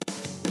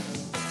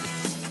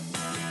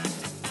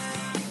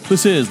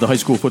This is the High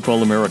School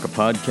Football America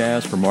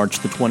podcast for March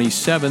the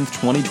 27th,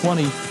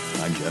 2020.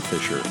 I'm Jeff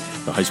Fisher.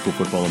 The High School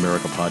Football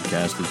America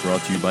podcast is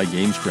brought to you by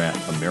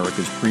GameStrat,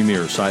 America's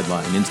premier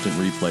sideline instant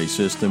replay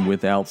system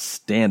with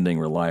outstanding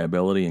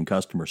reliability and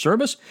customer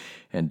service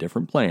and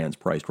different plans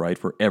priced right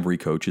for every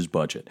coach's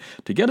budget.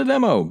 To get a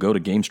demo, go to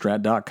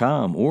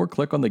GameStrat.com or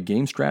click on the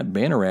GameStrat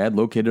banner ad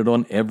located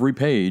on every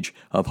page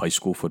of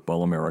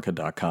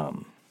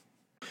HighSchoolFootballAmerica.com.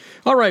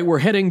 All right, we're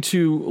heading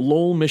to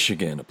Lowell,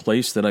 Michigan, a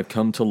place that I've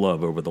come to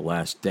love over the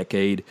last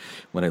decade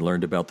when I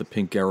learned about the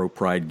Pink Arrow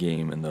Pride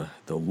game and the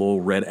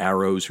Lowell Red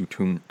Arrows who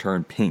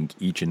turn pink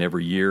each and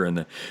every year, and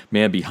the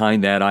man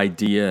behind that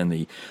idea and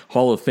the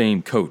Hall of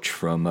Fame coach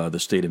from the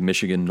state of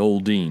Michigan, Noel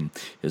Dean,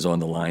 is on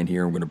the line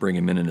here. I'm going to bring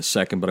him in a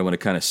second, but I want to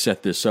kind of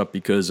set this up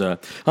because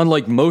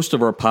unlike most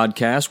of our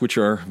podcasts, which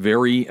are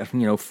very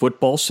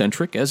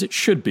football-centric, as it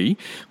should be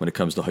when it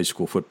comes to High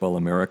School Football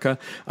America,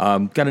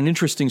 got an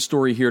interesting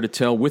story here to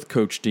tell with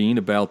Coach Dean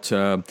about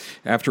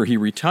after he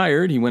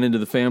retired, he went into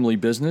the family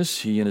business.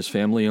 He and his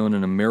family own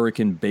an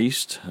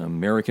American-based,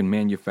 American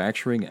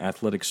manufacturing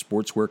athletic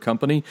sportswear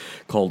company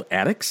called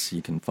Addix.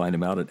 You can find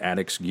them out at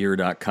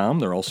addixgear.com.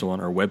 They're also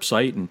on our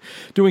website and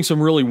doing some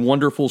really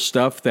wonderful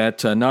stuff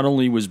that not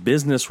only was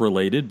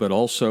business-related, but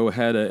also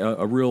had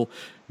a real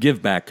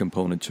give-back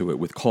component to it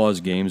with cause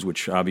games,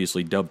 which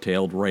obviously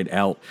dovetailed right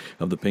out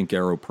of the Pink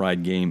Arrow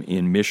Pride game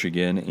in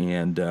Michigan.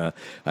 And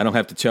I don't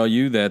have to tell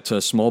you that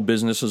small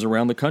businesses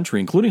around the country,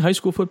 including High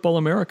School Football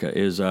America,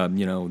 is,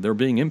 they're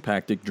being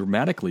impacted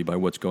dramatically by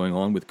what's going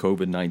on with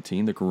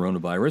COVID-19, the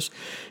coronavirus.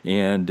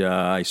 And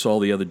I saw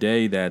the other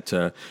day that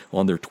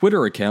on their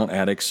Twitter account,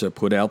 Addix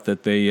put out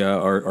that they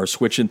are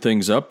switching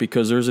things up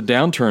because there's a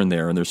downturn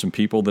there, and there's some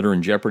people that are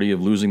in jeopardy of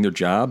losing their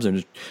jobs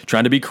and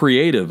trying to be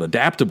creative,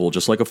 adaptable,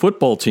 just like a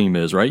football team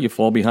is, right? You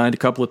fall behind a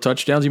couple of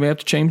touchdowns, you may have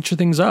to change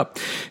things up.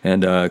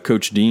 And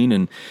Coach Dean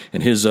and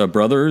his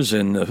brothers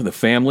and the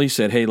family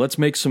said, hey, let's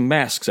make some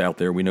masks out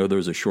there. We know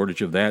there's a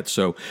shortage of that.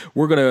 So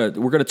we're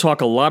gonna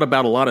talk a lot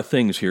about a lot of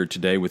things here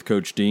today with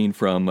Coach Dean,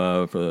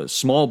 from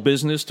small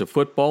business to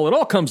football. It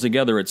all comes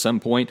together at some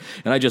point,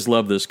 and I just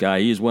love this guy.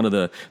 He's one of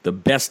the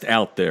best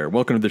out there.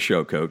 Welcome to the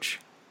show,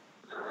 Coach.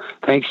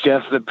 Thanks,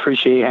 Jeff.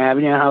 Appreciate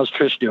having you. How's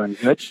Trish doing?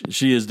 Good?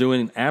 She is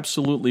doing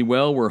absolutely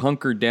well. We're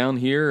hunkered down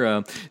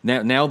here.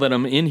 Now that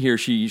I'm in here,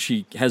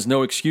 she has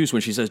no excuse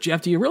when she says,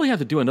 Jeff, do you really have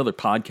to do another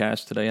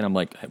podcast today? And I'm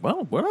like,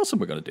 well, what else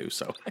am I going to do?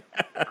 So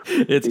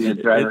it's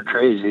drive her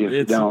crazy if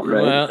you don't,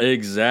 right? Well,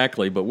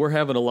 exactly. But we're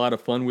having a lot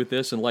of fun with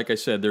this. And like I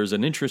said, there's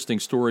an interesting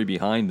story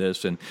behind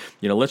this. And,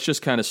 let's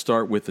just kind of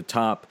start with the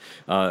top.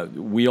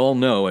 We all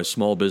know as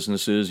small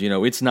businesses,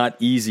 it's not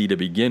easy to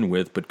begin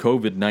with, but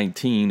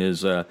COVID-19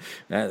 is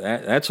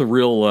that's a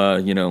real,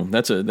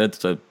 that's a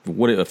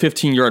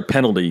 15-yard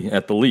penalty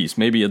at the least,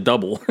 maybe a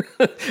double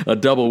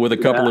with a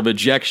couple of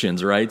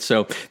ejections, right?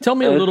 So tell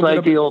me a little bit. It's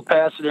like the old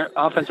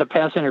offensive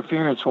pass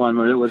interference one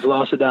where it was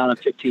lost down at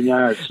 15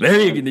 yards.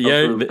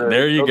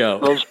 There you go.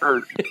 Those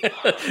hurt.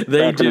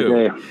 They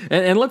do.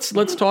 And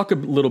let's talk a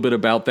little bit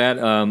about that.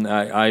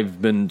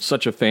 I've been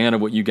such a fan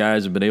of what you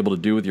guys have been able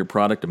to do with your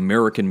product,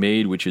 American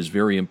Made, which is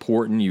very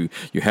important. You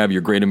have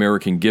your Great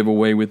American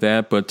Giveaway with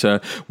that. But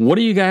what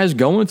are you guys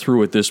going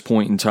through at this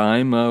point in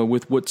time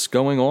with what's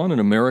going on in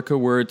America,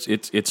 where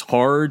it's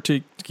hard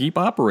to keep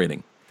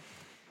operating?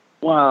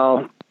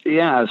 Well,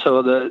 yeah.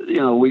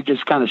 So we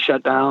just kind of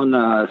shut down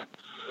the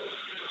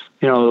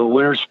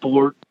winter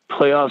sport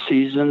playoff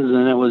seasons,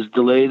 and it was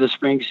delayed the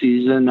spring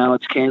season. Now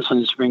it's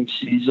canceling the spring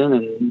season,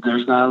 and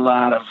there's not a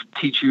lot of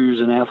teachers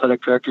and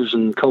athletic directors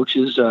and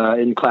coaches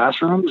in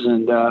classrooms,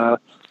 and so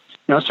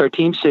our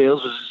team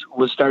sales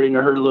was starting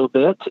to hurt a little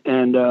bit,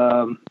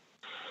 and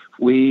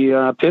we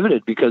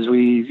pivoted because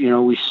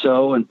we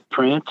sew and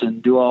print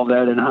and do all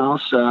that in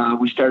house.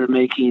 We started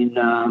making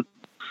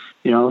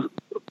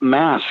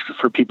masks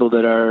for people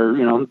that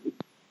are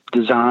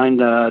designed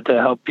to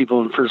help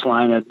people in first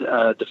line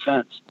of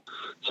defense.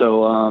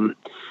 So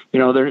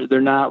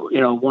they're not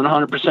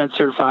 100%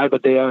 certified,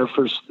 but they are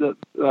first. We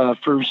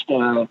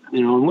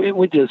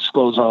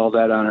disclose all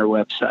that on our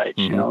website.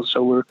 Mm-hmm.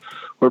 So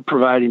we're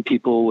providing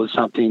people with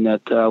something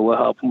that will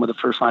help them with the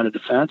first line of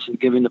defense and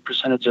giving the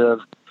percentage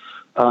of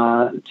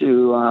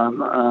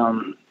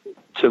to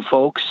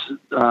folks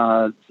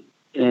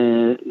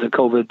in the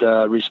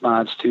COVID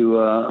response to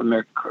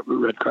American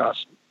Red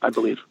Cross, I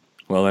believe.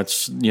 Well,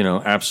 that's,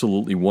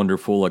 absolutely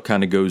wonderful. It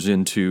kind of goes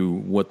into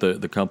what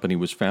the company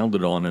was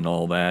founded on and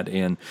all that.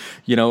 And,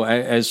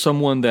 as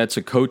someone that's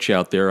a coach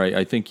out there,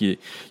 I think you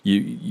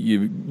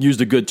used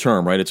a good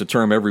term, right? It's a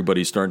term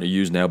everybody's starting to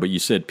use now, but you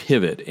said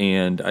pivot.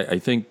 And I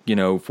think,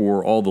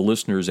 for all the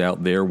listeners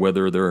out there,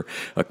 whether they're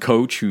a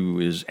coach who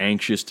is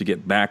anxious to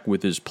get back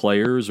with his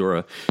players or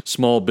a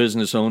small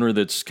business owner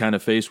that's kind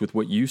of faced with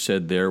what you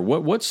said there,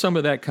 what's some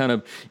of that kind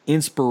of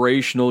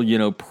inspirational,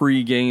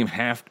 pregame,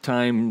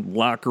 halftime,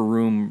 locker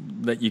room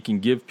that you can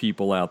give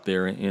people out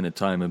there in a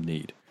time of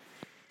need?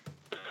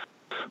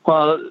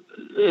 Well,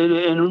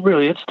 and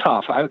really, it's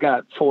tough. I've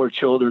got 4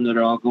 children that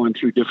are all going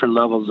through different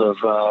levels of,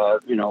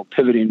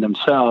 pivoting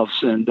themselves.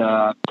 And,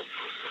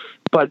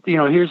 but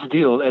here's the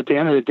deal. At the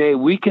end of the day,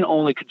 we can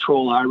only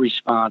control our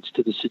response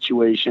to the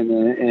situation,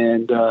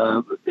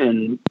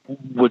 and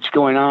what's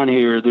going on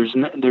here.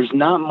 There's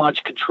not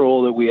much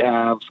control that we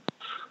have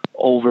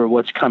over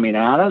what's coming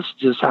at us,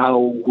 just how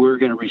we're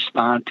going to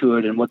respond to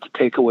it and what the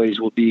takeaways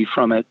will be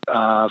from it,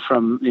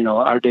 from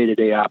our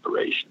day-to-day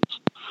operations.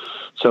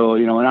 So,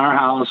 in our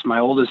house, my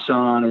oldest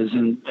son is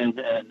in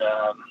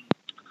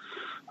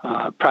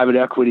private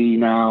equity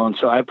now, and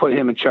so I put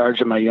him in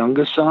charge of my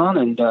youngest son,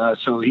 and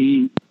so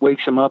he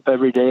wakes him up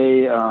every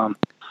day.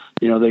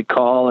 They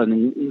call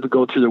and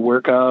go through their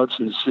workouts,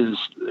 and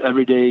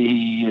every day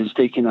he is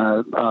taking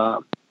a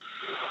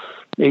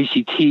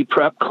ACT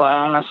prep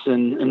class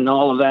and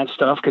all of that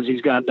stuff because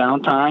he's got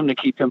downtime to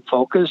keep him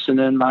focused. And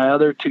then my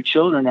other two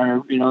children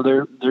are,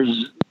 they're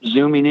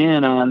zooming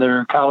in on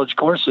their college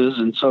courses,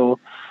 and so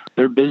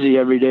they're busy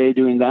every day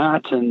doing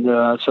that.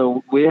 And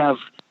so we have,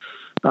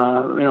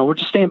 we're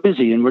just staying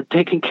busy, and we're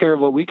taking care of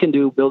what we can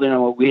do, building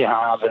on what we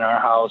have in our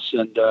house,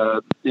 and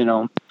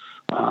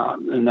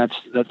and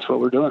that's what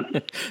we're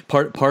doing.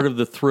 Part of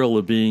the thrill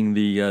of being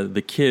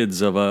the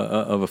kids of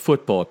a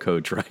football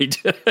coach, right?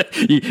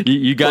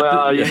 you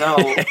got.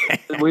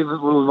 We've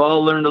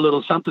all learned a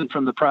little something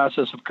from the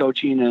process of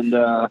coaching, and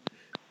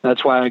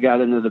that's why I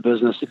got into the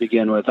business to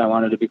begin with. I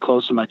wanted to be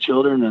close to my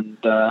children and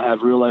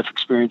have real life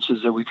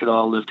experiences that we could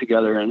all live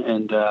together,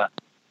 and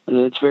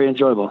it's very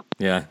enjoyable.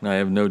 Yeah, I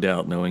have no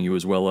doubt, knowing you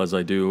as well as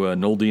I do.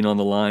 Noel Dean on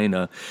the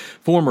line,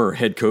 former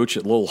head coach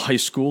at Lowell High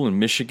School in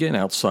Michigan,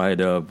 outside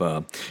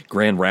of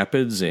Grand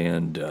Rapids,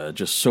 and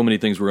just so many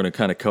things we're going to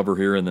kind of cover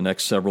here in the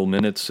next several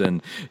minutes.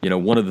 And,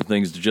 one of the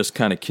things to just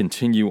kind of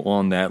continue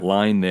on that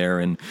line there,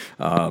 and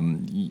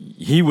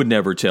he would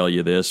never tell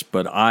you this,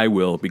 but I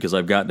will, because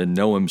I've gotten to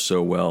know him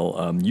so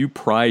well. You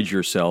pride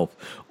yourself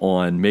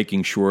on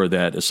making sure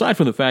that, aside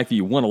from the fact that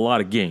you won a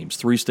lot of games,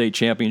 3 state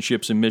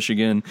championships in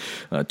Michigan,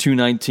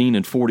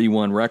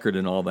 219-41 record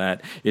and all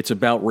that, it's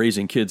about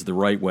raising kids the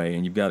right way.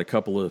 And you've got a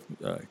couple of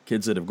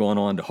kids that have gone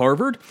on to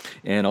Harvard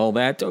and all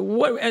that.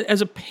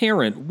 As a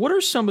parent, what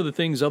are some of the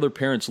things other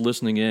parents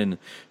listening in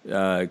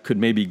could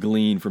maybe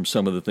glean from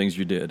some of the things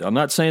you did? I'm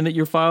not saying that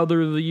you're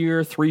Father of the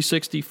Year,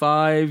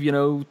 365,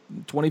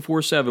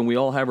 24/7. We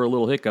all have our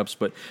little hiccups,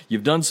 but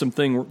you've done some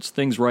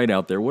things right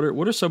out there.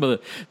 What are some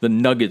of the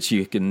nuggets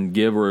you can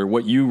give, or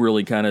what you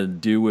really kind of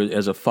do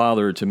as a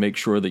father to make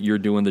sure that you're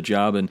doing the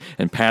job and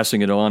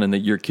passing it on, and that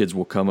your kids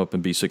will come up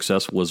and be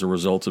successful as a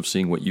result of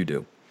seeing what you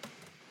do?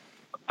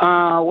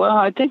 Well,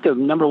 I think the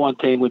number one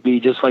thing would be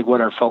just like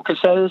what our focus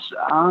is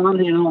on.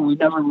 We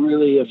never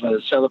really have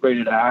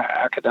celebrated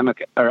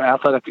academic or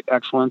athletic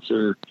excellence,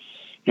 or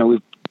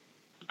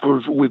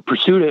we've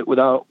pursued it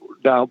without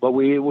doubt, but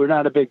we're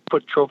not a big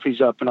put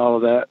trophies up and all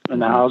of that in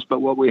the house.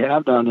 But what we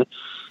have done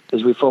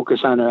is we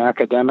focus on their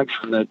academics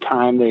from the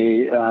time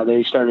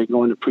they started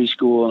going to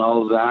preschool and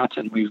all of that,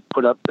 and we've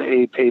put up the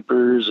A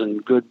papers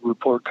and good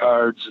report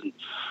cards, and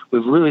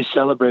we've really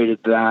celebrated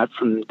that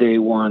from day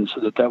one, so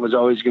that was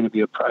always going to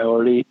be a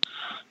priority.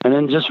 And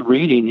then just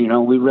reading,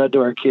 we read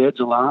to our kids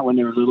a lot when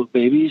they were little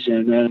babies,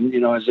 and then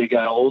as they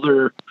got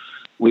older,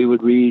 we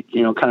would read,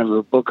 kind of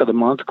a book of the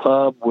month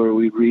club where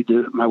we'd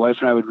my wife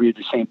and I would read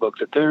the same book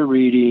that they're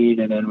reading,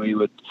 and then we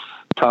would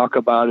talk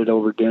about it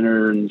over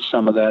dinner and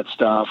some of that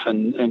stuff,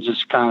 and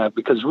just kind of,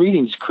 because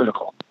reading is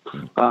critical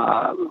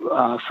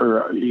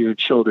for your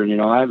children.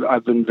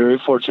 I've been very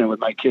fortunate with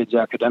my kids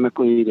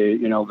academically. They,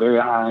 very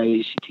high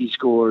ACT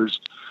scores.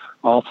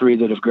 All 3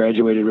 that have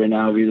graduated right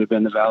now have either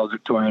been the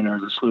valedictorian or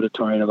the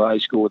salutatorian of high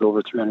school, with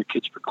over 300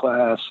 kids per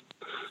class.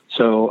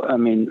 So,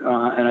 and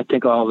I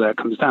think all of that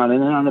comes down.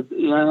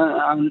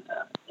 And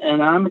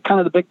then I'm kind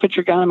of the big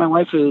picture guy. My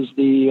wife is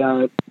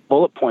the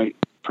bullet point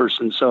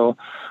person. So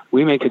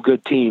we make a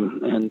good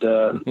team. And,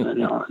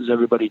 as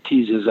everybody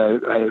teases,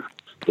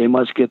 they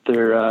must get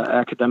their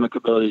academic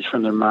abilities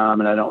from their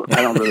mom, and I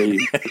don't really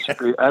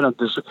disagree. I don't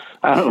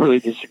really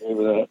disagree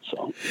with that.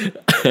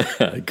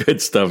 So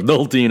good stuff.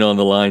 Noel Dean on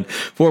the line,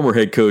 former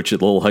head coach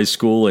at Lowell High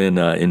School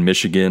in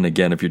Michigan.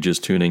 Again, if you're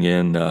just tuning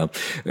in,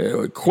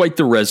 quite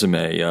the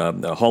resume.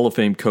 A Hall of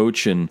Fame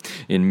coach in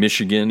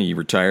Michigan. He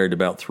retired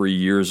about 3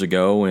 years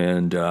ago,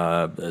 and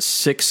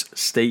 6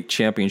 state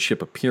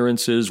championship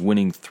appearances,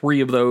 winning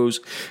 3 of those,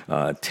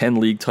 10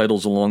 league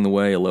titles along the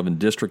way, 11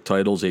 district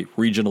titles, 8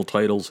 regional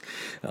titles.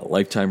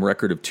 Lifetime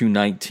record of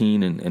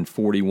 219 and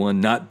 41.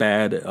 Not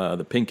bad.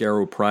 The Pink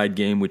Arrow Pride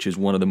game, which is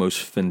one of the most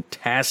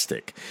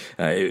fantastic.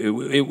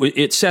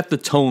 It set the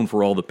tone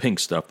for all the pink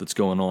stuff that's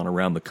going on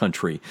around the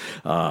country.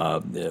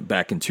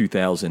 Back in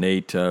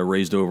 2008,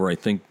 raised over, I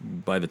think,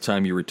 by the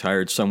time you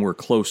retired, somewhere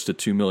close to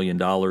 $2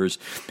 million.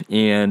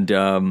 And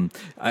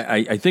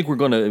I think we're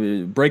going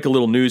to break a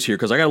little news here,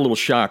 because I got a little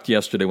shocked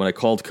yesterday when I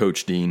called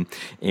Coach Dean,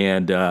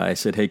 and I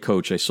said, "Hey,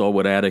 Coach, I saw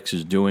what Addicts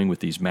is doing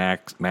with these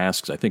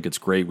masks. I think it's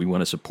great. We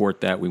want to support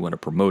that. We want to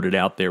promote it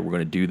out there. We're going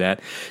to do that.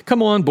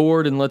 Come on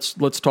board and let's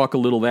talk a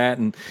little that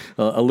and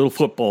a little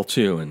football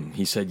too." And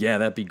he said, "Yeah,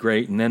 that'd be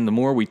great." And then the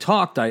more we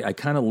talked, I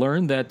kind of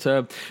learned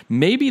that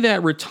maybe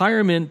that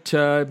retirement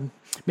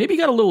Maybe you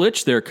got a little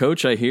itch there,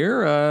 Coach, I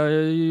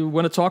hear. You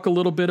want to talk a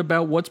little bit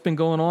about what's been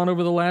going on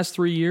over the last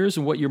 3 years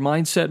and what your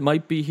mindset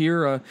might be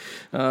here,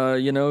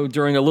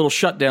 during a little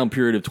shutdown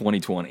period of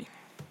 2020?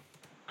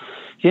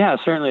 Yeah,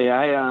 certainly.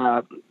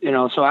 I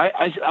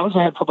was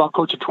a head football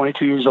coach at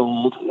 22 years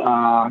old,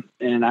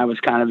 and I was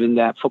kind of in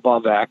that football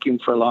vacuum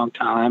for a long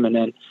time. And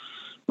then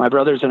my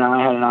brothers and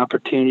I had an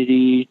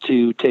opportunity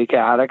to take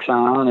Addicts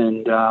on,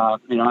 and, I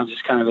was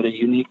just kind of at a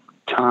unique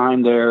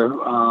time there,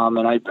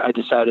 and I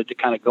decided to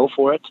kind of go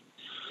for it.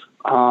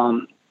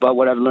 But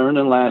what I've learned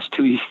in the last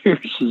 2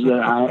 years is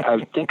that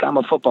I think I'm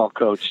a football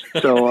coach.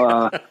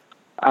 So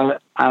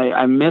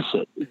I miss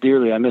it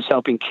dearly. I miss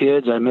helping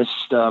kids. I miss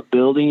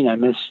building. I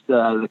miss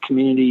the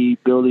community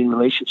building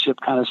relationship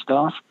kind of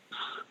stuff.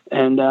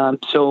 And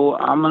so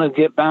I'm going to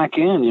get back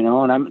in,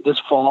 and this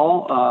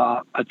fall,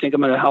 I think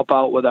I'm going to help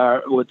out with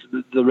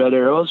the Red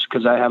Arrows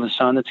because I have a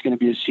son that's going to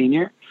be a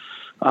senior.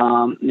 But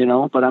I'm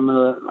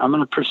going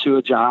to pursue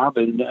a job,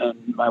 and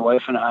my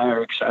wife and I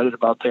are excited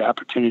about the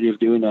opportunity of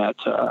doing that.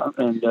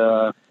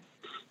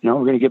 We're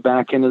going to get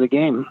back into the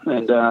game,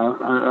 and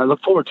I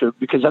look forward to it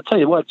because I'll tell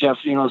you what, Jeff,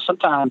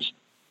 sometimes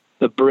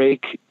the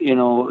break,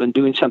 and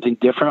doing something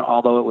different,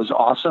 although it was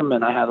awesome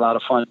and I had a lot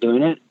of fun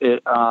doing it,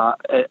 it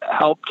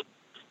helped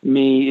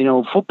me.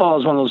 Football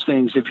is one of those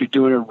things, if you're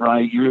doing it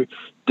right,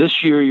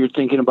 this year you're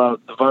thinking about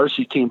the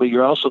varsity team, but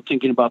you're also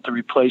thinking about the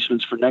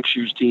replacements for next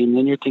year's team.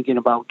 Then you're thinking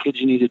about kids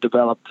you need to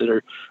develop that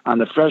are on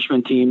the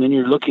freshman team. Then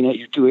you're looking at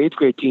your 2 8th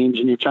grade teams,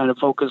 and you're trying to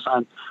focus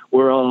on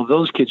where all of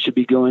those kids should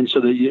be going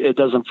so that it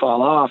doesn't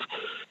fall off.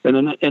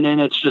 And then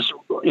it's just,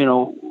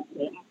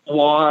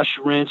 wash,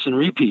 rinse, and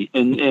repeat.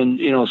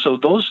 And so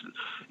those,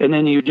 and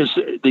then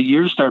the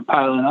years start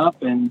piling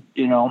up, and,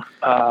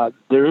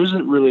 there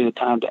isn't really a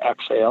time to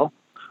exhale.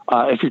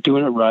 If you're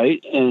doing it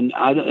right, and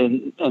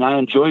I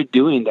enjoy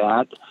doing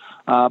that,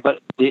 but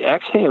the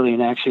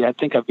exhaling, actually, I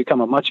think I've become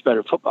a much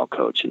better football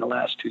coach in the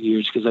last 2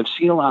 years because I've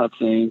seen a lot of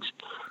things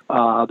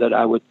that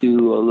I would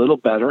do a little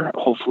better,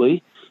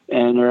 hopefully,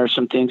 and there are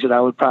some things that I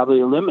would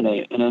probably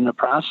eliminate, and in the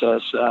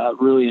process,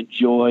 really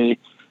enjoy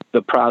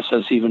the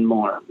process even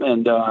more.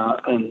 And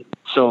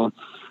so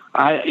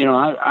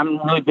I'm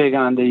really big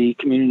on the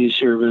community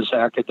service,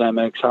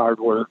 academics, hard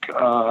work.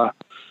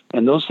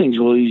 And those things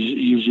will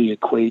usually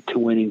equate to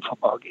winning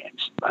football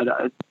games.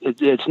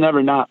 It's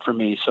never not for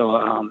me.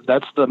 So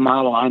that's the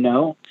model I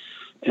know,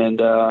 and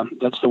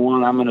that's the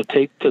one I'm going to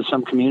take to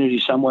some community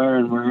somewhere,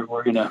 and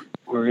we're gonna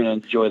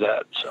enjoy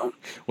that. So,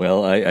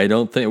 well, I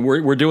don't think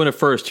we're doing it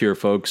first here,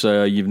 folks.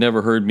 You've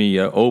never heard me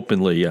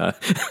openly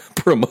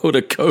promote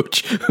a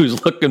coach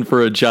who's looking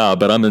for a job,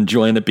 but I'm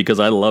enjoying it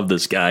because I love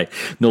this guy,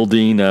 Noel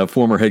Dean,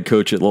 former head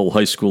coach at Lowell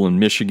High School in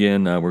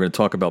Michigan. We're going to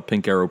talk about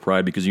Pink Arrow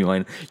Pride because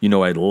I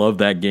love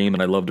that game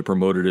and I love to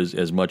promote it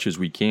as much as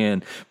we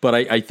can. But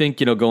I think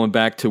going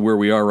back to where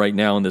we are right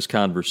now in this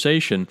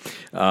conversation,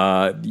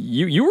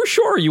 you were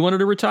sure you wanted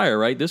to retire,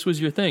 right? This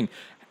was your thing.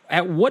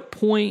 At what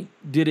point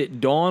did it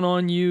dawn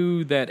on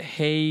you that,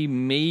 hey,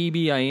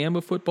 maybe I am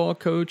a football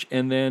coach?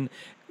 And then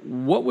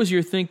what was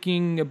your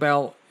thinking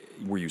about?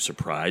 Were you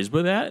surprised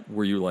by that?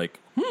 Were you like,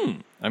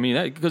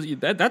 because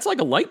that's like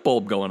a light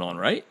bulb going on,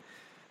 right?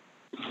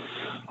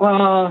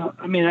 Well,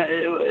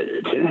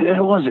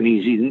 it wasn't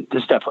easy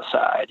to step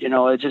aside.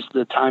 It just,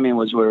 the timing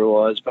was where it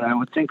was. But I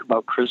would think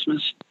about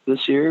Christmas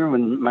this year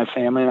when my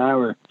family and I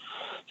were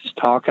just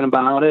talking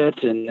about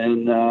it.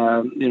 And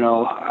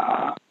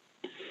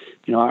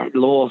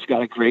Lowell's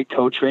got a great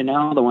coach right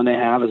now. The one they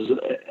have is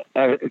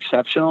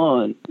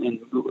exceptional. And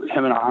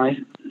him and I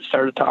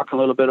started talking a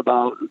little bit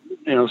about,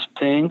 some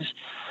things.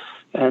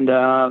 And,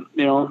 I'm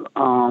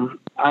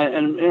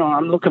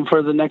looking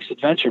for the next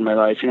adventure in my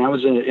life. I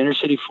was in inner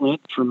city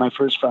Flint for my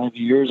first 5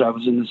 years. I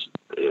was and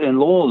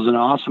Lowell is an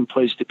awesome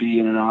place to be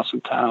in, an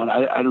awesome town.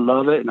 I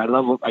love it. And I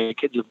love what my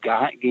kids have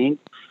gained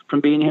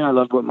from being here. I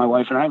love what my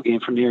wife and I have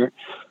gained from here.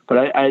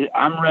 But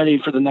I'm ready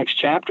for the next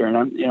chapter, and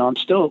I'm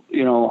still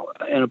in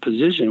a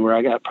position where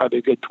I got probably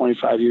a good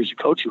 25 years of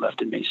coaching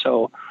left in me.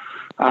 So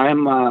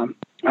I'm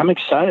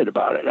excited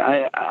about it.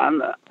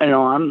 I'm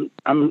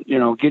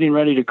getting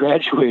ready to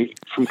graduate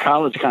from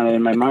college, kind of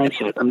in my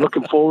mindset. I'm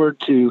looking forward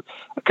to,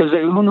 because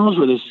who knows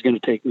where this is going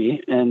to take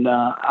me, and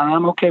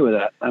I'm okay with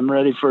that. I'm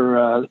ready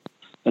for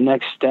the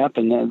next step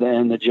and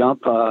the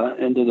jump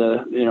into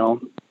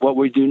the what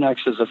we do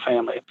next as a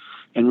family.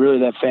 And really,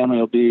 that family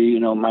will be,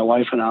 my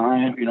wife and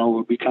I,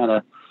 we'll be kind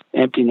of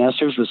empty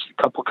nesters with a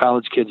couple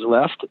college kids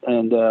left,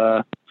 and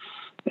we're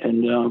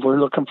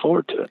looking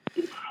forward to it.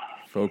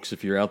 Folks,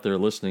 if you're out there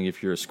listening,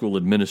 if you're a school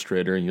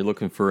administrator and you're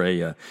looking for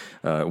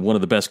one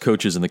of the best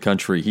coaches in the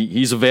country,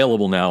 he's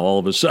available now all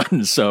of a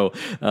sudden. So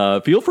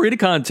feel free to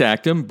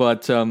contact him.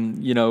 But,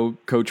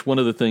 Coach, one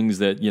of the things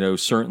that,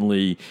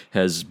 certainly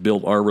has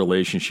built our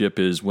relationship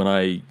is when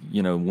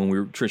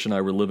Trish and I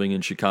were living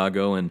in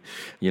Chicago and,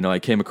 I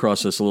came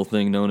across this little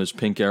thing known as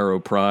Pink Arrow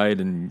Pride.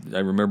 And I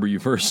remember you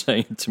first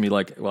saying to me,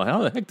 like, well,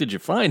 how the heck did you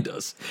find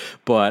us?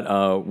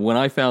 But when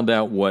I found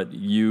out what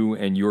you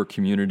and your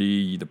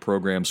community, the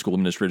program, school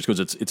administrators, because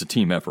it's a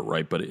team effort,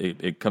 right? But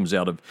it comes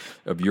out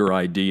of your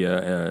idea.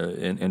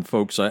 And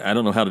folks, I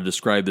don't know how to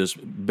describe this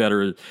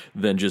better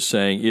than just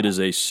saying it is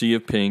a sea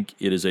of pink.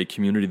 It is a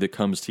community that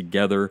comes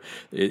together.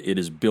 It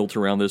is built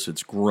around this.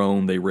 It's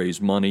grown. They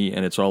raise money,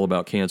 and it's all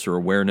about cancer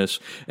awareness.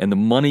 And the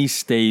money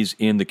stays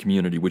in the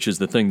community, which is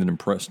the thing that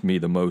impressed me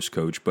the most,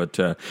 Coach. But,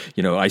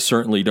 I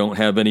certainly don't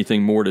have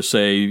anything more to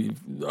say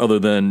other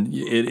than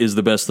it is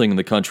the best thing in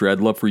the country. I'd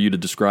love for you to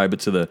describe it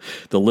to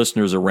the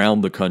listeners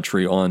around the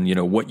country on,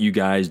 what you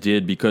guys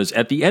did, because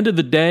at the end of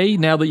the day,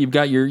 now that you've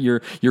got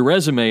your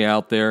resume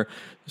out there,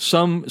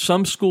 some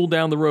school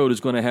down the road is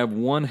going to have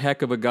one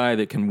heck of a guy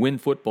that can win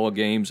football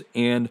games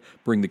and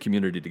bring the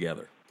community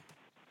together.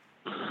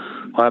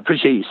 Well, I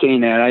appreciate you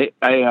saying that.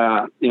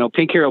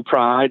 Pink Hero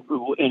Pride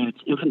in its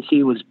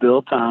infancy was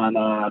built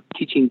on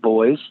teaching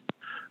boys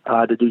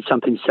to do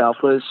something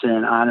selfless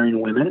and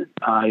honoring women.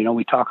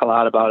 We talk a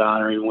lot about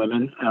honoring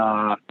women.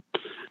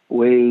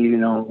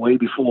 Way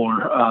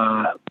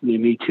before the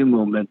Me Too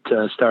movement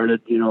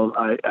started.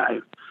 I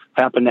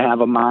happen to have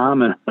a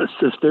mom and a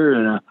sister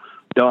and a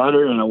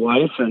daughter and a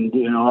wife, and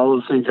all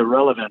those things are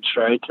relevant,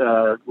 right?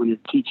 When you're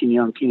teaching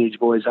young teenage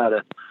boys how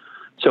to.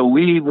 So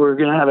we were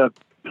going to have a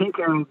Pink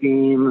Arrow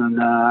game,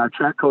 and our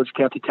track coach,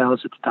 Kathy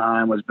Tallis, at the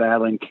time, was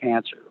battling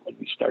cancer when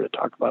we started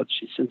talking about it.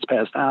 She's since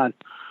passed on.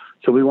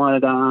 So we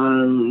wanted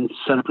to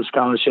set up a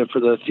scholarship for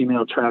the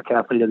female track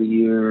athlete of the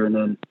year, and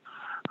then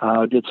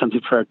did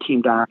something for our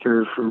team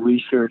doctor for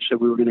research that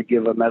we were going to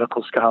give a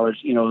medical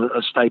scholarship,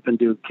 a stipend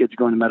to kids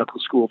going to medical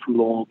school from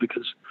Lowell,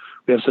 because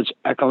we have such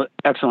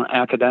excellent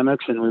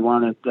academics, and we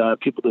wanted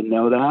people to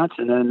know that.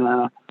 And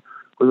then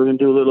we were going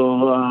to do a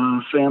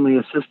little family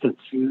assistance,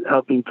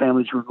 helping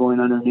families who were going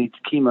underneath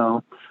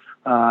chemo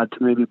to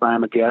maybe buy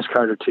them a gas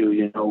card or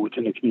two,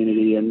 within the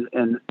community.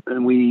 And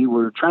we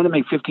were trying to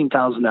make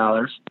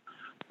 $15,000.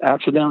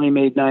 Accidentally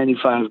made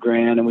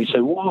 $95,000, and we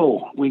said,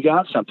 "Whoa, we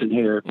got something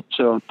here."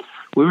 So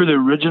we were the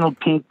original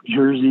pink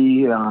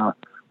jersey.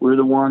 We were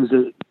the ones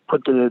that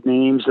put the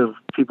names of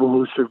people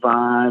who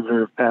survived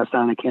or passed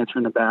on to cancer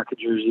in the back of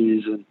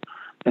jerseys. And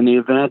in the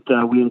event,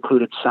 we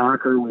included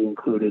soccer, we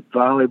included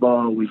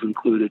volleyball, we've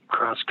included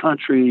cross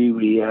country.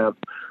 We have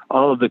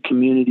all of the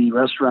community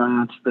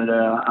restaurants that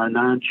are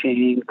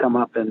non-chain come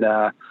up and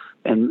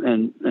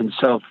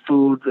sell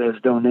food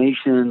as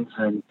donations,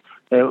 and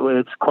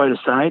it's quite a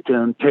sight.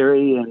 And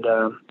Perry and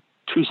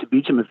Teresa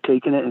Beecham have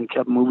taken it and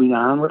kept moving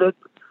on with it.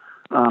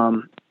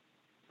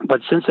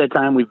 But since that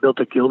time, we've built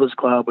a Gilda's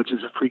Club, which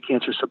is a free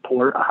cancer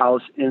support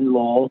house in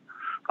Lowell,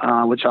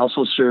 which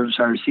also serves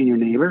our senior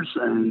neighbors.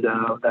 And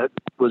that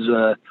was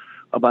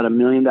about $1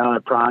 million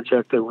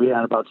project that we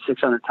had about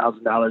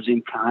 $600,000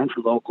 in kind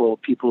for local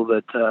people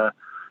that,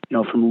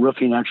 from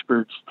roofing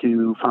experts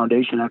to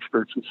foundation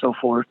experts and so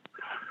forth.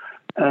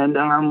 And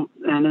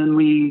then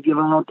we give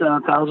out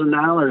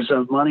 $1,000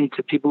 of money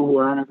to people who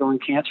are undergoing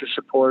cancer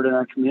support in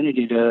our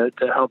community to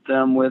help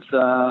them with,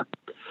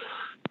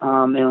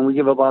 and we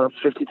give about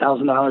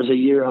 $50,000 a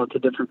year out to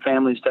different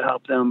families to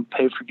help them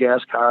pay for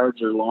gas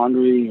cards or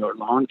laundry or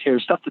lawn care,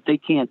 stuff that they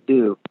can't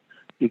do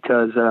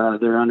because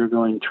they're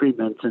undergoing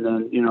treatment. And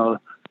then, in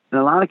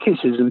a lot of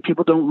cases, and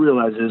people don't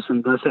realize this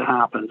unless it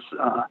happens,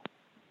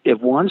 if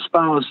one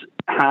spouse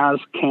has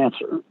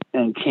cancer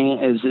and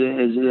is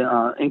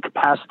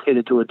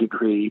incapacitated to a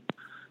degree,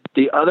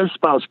 the other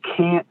spouse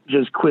can't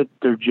just quit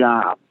their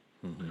job.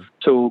 Mm-hmm.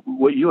 So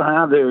what you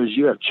have there is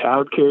you have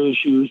child care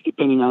issues,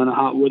 depending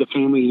on where the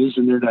family is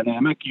in their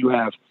dynamic. You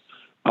have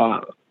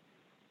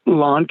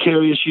lawn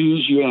care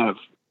issues. You have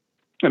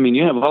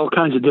all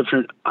kinds of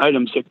different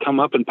items that come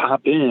up and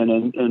pop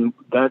in, and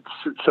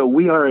so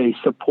we are a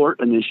support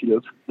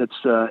initiative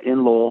that's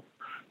in Lowell.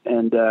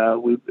 And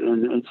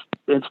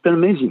it's been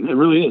amazing. It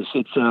really is.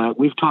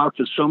 We've talked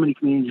to so many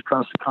communities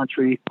across the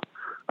country.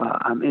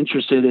 I'm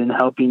interested in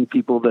helping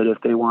people that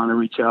if they want to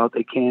reach out,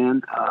 they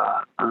can.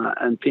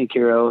 And Pink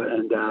Hero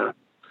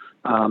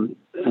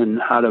and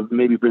how to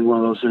maybe bring one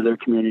of those to their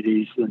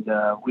communities. And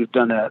we've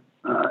done that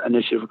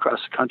initiative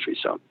across the country.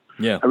 So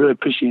yeah, I really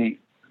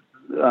appreciate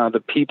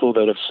the people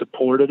that have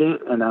supported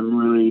it, and I'm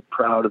really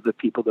proud of the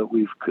people that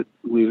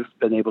we've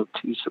been able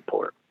to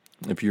support.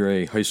 If you're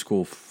a high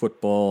school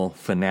football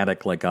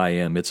fanatic like I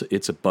am,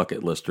 it's a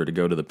bucket lister to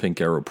go to the Pink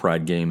Arrow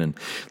Pride game in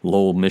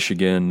Lowell,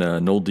 Michigan.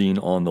 Noel Dean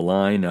on the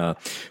line,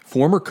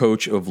 former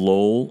coach of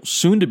Lowell,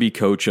 soon-to-be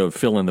coach of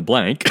fill in the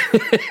blank,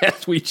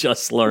 as we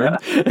just learned.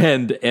 Yeah.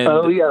 And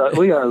we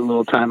got a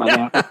little time on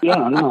that.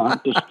 Yeah, no,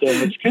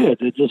 it's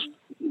good. It just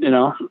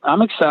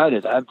I'm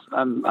excited.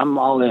 I'm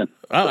all in.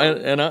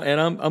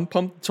 I'm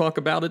pumped to talk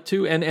about it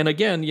too. And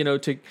again,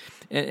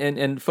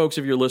 And folks,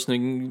 if you're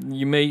listening,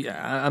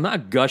 I'm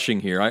not gushing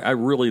here. I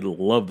really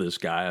love this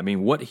guy. I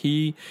mean, what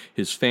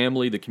his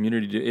family, the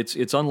community,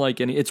 it's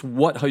unlike any, it's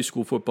what high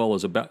school football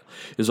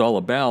is all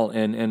about.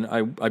 And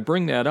I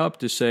bring that up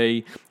to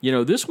say,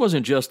 this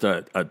wasn't just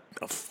a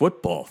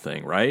football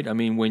thing, right? I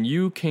mean, when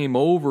you came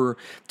over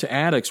to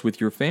Addicks with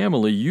your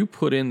family, you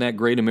put in that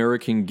Great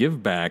American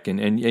Give Back,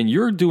 and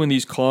you're doing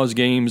these cause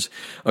games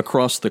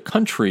across the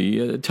country.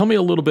 me. Tell me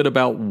a little bit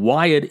about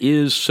why it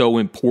is so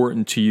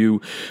important to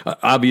you.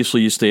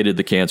 Obviously, you stated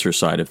the cancer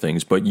side of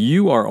things, but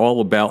you are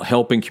all about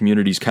helping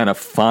communities kind of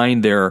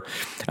find their,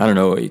 I don't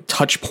know,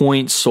 touch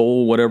point,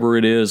 soul, whatever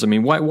it is. I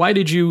mean, why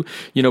did you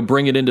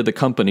bring it into the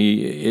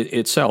company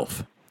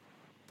itself?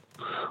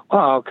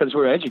 Well, because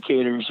we're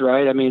educators,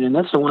 right? I mean, and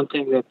that's the one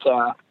thing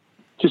that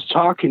just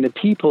talking to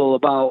people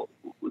about,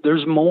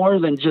 there's more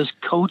than just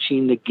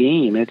coaching the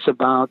game. It's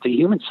about the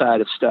human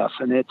side of stuff.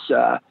 And it's,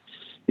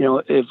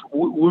 if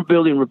we're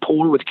building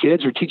rapport with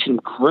kids or teaching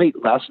them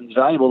great lessons,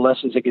 valuable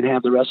lessons they can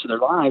have the rest of their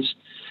lives.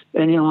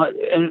 And,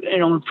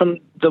 from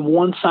the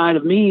one side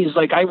of me is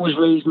like, I was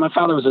raised, my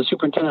father was a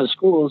superintendent of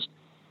schools,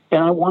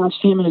 and I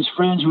watched him and his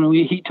friends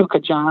he took a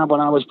job when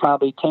I was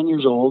probably 10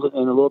 years old in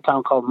a little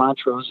town called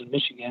Montrose in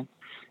Michigan.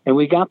 And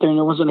we got there, and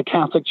there wasn't a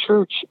Catholic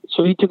church.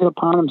 So he took it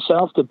upon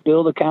himself to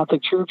build a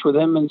Catholic church with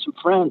him and some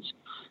friends.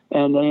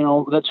 And,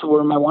 that's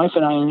where my wife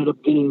and I ended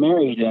up getting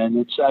married.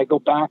 And I go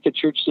back to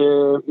church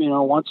there,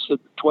 once or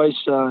twice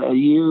a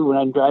year when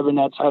I'm driving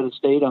that side of the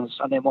state on a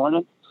Sunday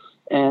morning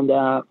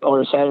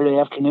or a Saturday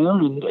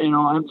afternoon.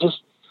 And,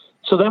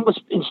 so that was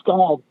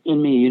installed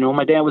in me.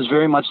 My dad was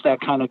very much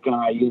that kind of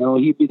guy.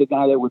 He'd be the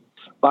guy that would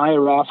buy a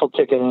raffle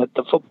ticket at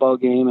the football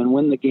game and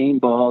win the game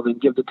ball, then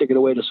give the ticket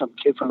away to some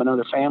kid from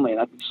another family. And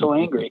I'd be so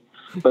angry.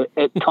 But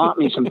it taught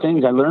me some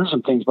things. I learned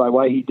some things by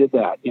why he did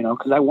that,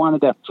 because I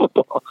wanted that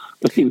football.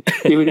 But he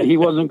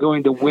wasn't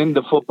going to win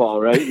the football,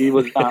 right? He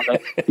was not.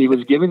 He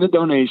was giving the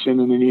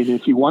donation, and then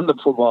if he won the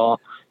football,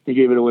 he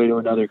gave it away to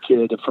another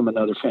kid from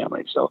another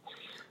family. So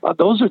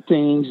those are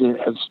things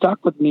that have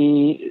stuck with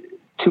me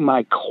to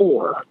my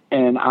core.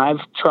 And I've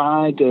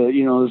tried to,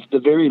 at the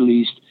very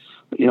least,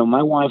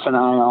 my wife and I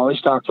always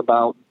talked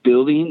about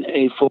building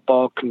a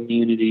football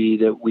community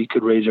that we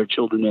could raise our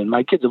children in.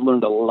 My kids have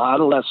learned a lot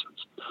of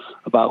lessons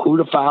about who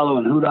to follow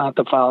and who not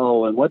to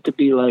follow and what to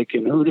be like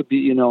and who to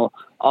be,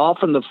 all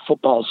from the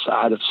football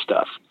side of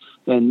stuff.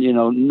 And,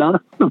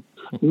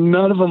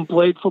 none of them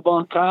played football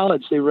in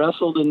college. They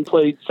wrestled and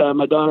played,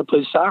 my daughter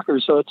plays soccer.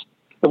 So it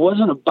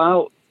wasn't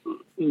about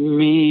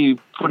me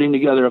putting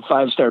together a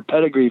 5-star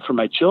pedigree for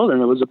my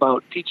children. It was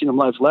about teaching them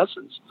life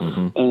lessons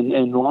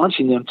and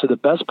launching them to the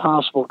best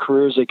possible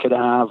careers they could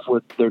have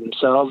with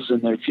themselves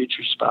and their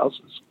future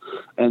spouses.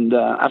 And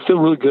I feel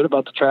really good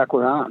about the track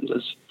we're on.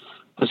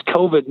 This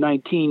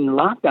COVID-19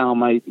 lockdown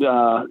might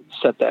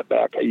set that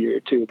back a year or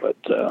two, but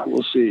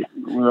we'll see.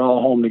 We're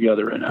all home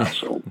together right now.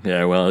 So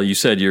yeah, well, you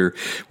said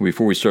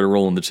before we started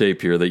rolling the tape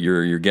here that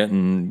you're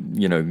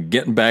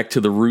getting back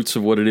to the roots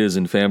of what it is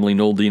in family.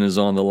 Noel Dean is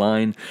on the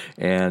line,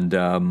 and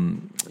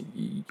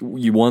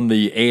you won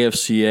the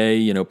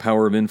AFCA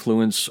Power of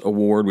Influence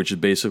Award, which is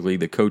basically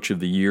the Coach of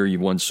the Year.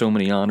 You've won so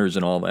many honors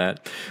and all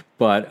that.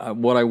 But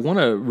what I want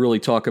to really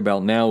talk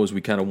about now as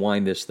we kind of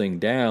wind this thing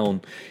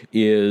down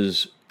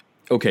is,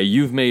 okay,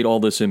 you've made all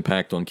this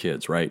impact on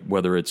kids, right?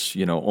 Whether it's,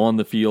 on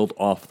the field,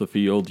 off the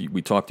field.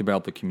 We talked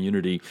about the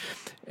community.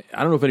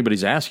 I don't know if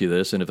anybody's asked you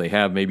this, and if they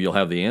have, maybe you'll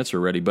have the answer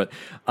ready. But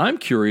I'm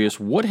curious,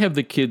 what have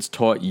the kids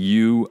taught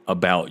you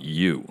about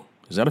you?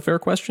 Is that a fair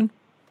question?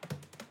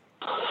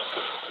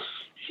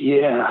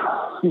 Yeah,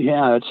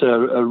 it's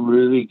a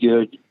really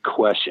good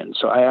question.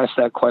 So I ask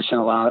that question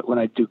a lot when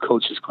I do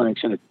coaches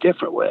clinics in a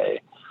different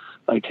way.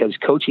 Like, has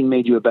coaching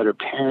made you a better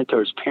parent, or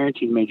has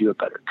parenting made you a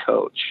better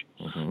coach?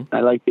 Mm-hmm. I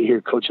like to hear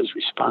coaches'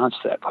 response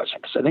to that question,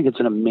 because I think it's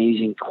an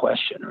amazing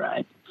question,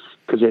 right?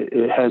 Because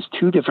it has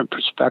two different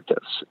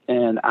perspectives.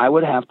 And I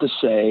would have to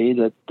say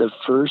that the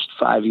first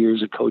 5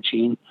 years of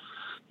coaching,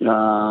 3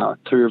 or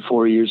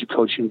 4 years of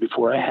coaching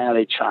before I had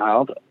a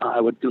child,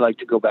 I would like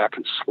to go back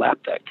and slap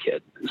that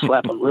kid, and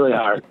slap him really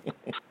hard.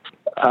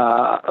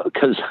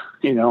 Because,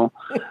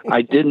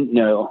 I didn't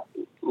know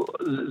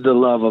the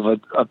love of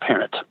a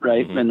parent,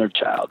 right, and their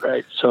child,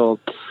 right? So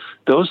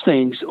those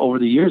things over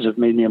the years have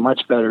made me a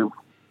much better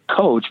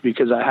coach,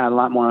 because I had a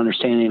lot more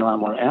understanding, a lot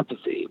more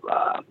empathy.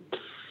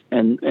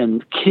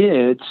 And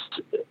kids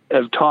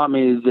have taught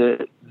me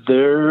that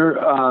there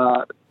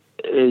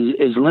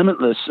is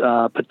limitless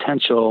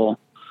potential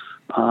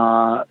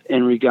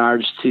in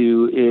regards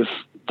to if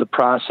the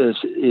process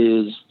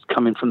is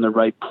coming from the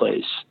right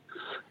place.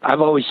 I've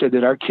always said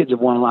that our kids have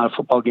won a lot of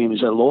football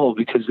games at Lowell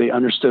because they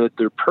understood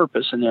their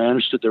purpose and they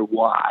understood their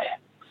why.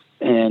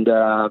 And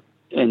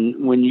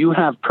when you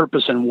have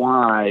purpose and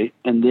why,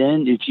 and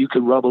then if you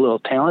could rub a little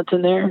talent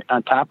in there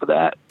on top of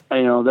that,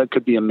 that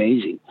could be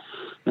amazing.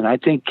 And I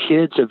think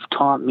kids have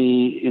taught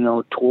me,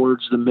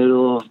 towards the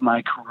middle of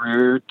my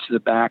career to the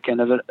back end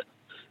of it,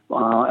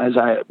 as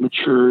I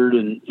matured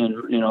and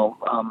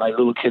my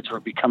little kids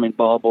were becoming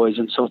ball boys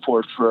and so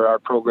forth for our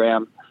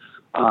program.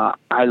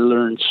 I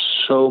learned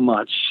so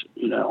much,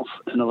 in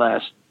the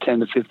last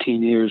 10 to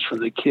 15 years from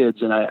the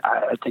kids, and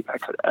I think I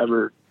could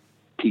ever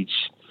teach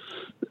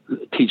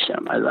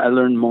them. I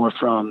learned more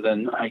from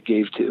than I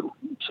gave to.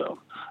 So,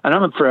 and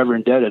I'm forever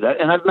indebted.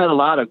 And I've met a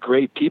lot of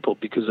great people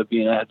because of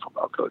being a head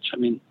football coach. I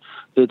mean,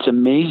 it's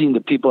amazing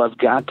the people I've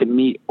got to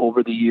meet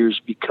over the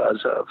years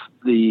because of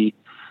the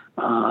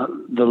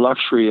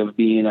luxury of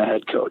being a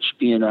head coach,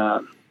 being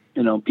a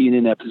being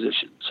in that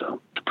position.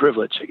 So it's a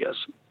privilege, I guess.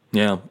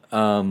 Yeah.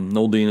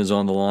 Noel Dean is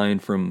on the line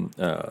from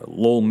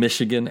Lowell,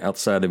 Michigan,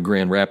 outside of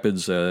Grand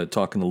Rapids,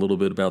 talking a little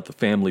bit about the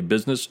family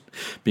business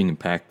being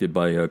impacted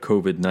by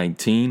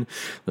COVID-19,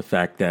 the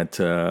fact that,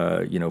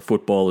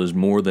 football is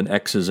more than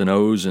X's and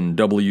O's and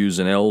W's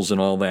and L's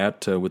and all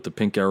that with the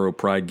Pink Arrow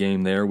Pride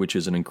game there, which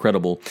is an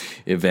incredible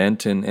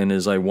event. And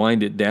as I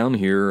wind it down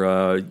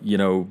here,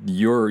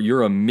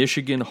 you're a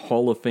Michigan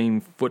Hall of Fame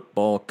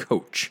football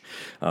coach,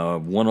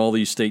 won all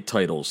these state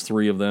titles,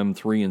 3 of them,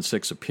 3 in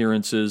 6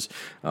 appearances.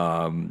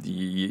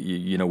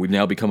 We've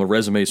now become a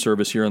resume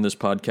service here on this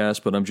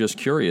podcast, but I'm just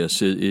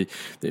curious.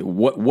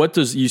 What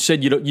does you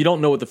said you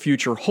don't know what the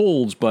future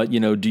holds, but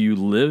do you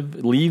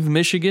leave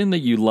Michigan that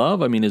you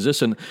love? I mean, is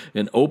this an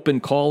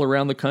open call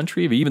around the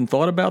country? Have you even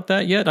thought about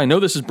that yet? I know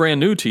this is brand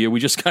new to you. We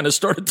just kind of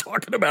started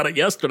talking about it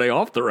yesterday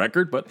off the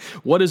record, but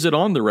what is it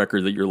on the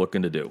record that you're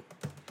looking to do?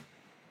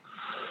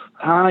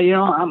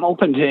 I'm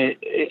open to,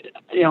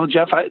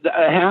 Jeff. I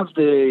have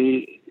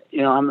the,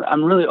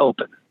 I'm really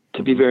open,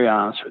 to be very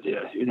honest with you,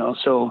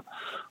 so,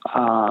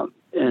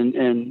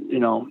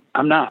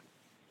 I'm not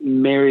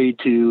married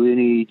to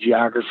any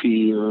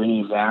geography or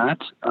any of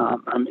that.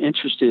 I'm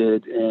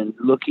interested in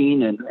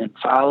looking and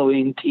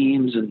following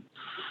teams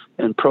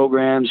and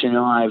programs.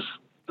 I'm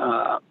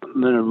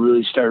going to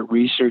really start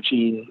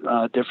researching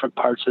different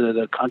parts of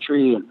the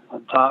country and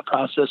thought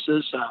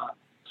processes.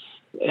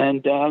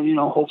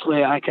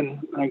 Hopefully I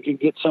can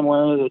get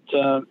somewhere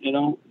that,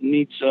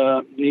 needs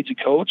a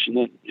coach and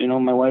that,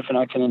 my wife and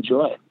I can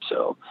enjoy it.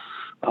 So,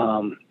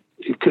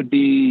 it could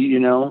be,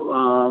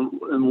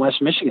 in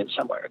West Michigan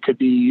somewhere. It could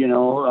be, in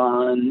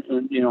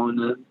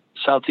the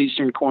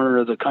southeastern corner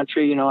of the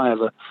country. I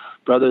have a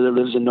brother that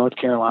lives in North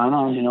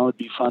Carolina. It'd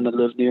be fun to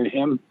live near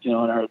him, in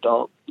our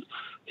adult.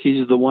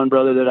 He's the one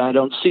brother that I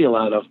don't see a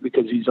lot of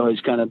because he's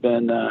always kind of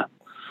been,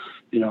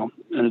 in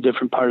a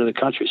different part of the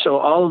country. So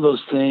all of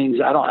those things,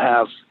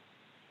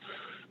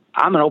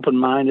 I'm an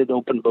open-minded,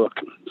 open book.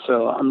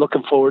 So I'm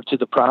looking forward to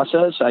the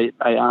process. I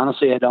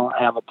honestly, I don't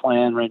have a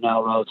plan right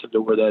now relative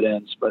to where that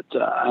ends, but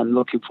I'm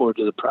looking forward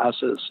to the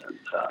process.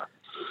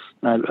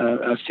 And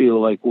I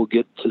feel like we'll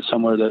get to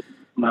somewhere that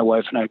my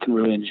wife and I can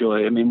really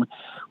enjoy. I mean,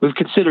 we've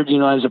considered,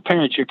 as a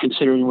parent, you're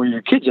considering where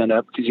your kids end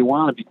up because you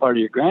want to be part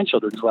of your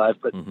grandchildren's life,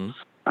 but I'm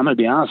going to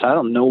be honest, I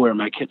don't know where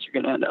my kids are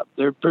going to end up.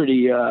 They're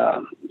pretty, I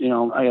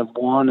have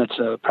one that's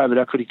a private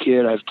equity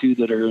kid. I have 2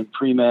 that are in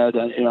pre-med.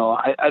 And,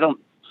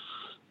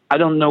 I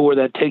don't know where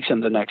that takes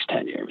them the next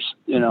 10 years,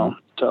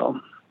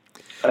 so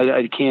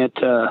I can't,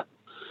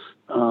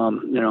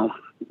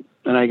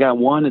 and I got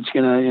one that's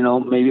going to,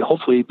 maybe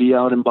hopefully be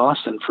out in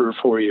Boston for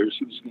 4 years.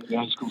 He was going to be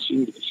high school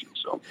senior this year.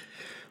 So,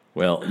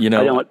 well, I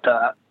don't,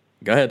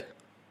 go ahead.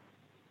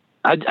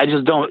 I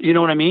just don't, you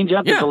know what I mean,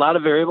 Jeff? Yeah. There's a lot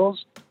of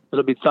variables.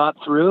 It'll be thought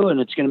through, and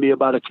it's going to be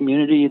about a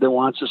community that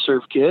wants to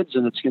serve kids,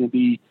 and it's going to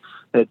be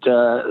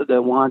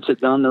that wants it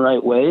done the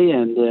right way,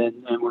 and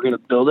we're going to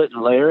build it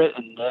and layer it,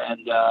 and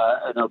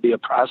it'll be a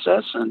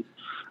process. And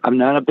I'm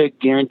not a big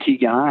guarantee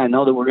guy. I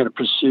know that we're going to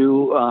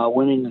pursue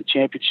winning the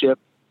championship,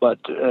 but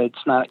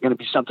it's not going to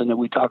be something that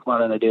we talk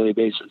about on a daily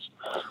basis.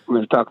 We're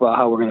going to talk about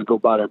how we're going to go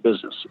about our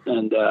business,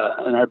 and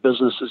our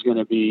business is going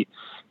to be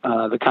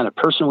the kind of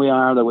person we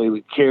are, the way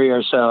we carry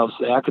ourselves,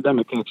 the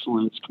academic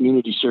excellence,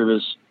 community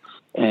service,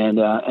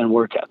 and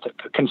work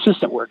ethic, a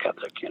consistent work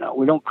ethic.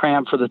 We don't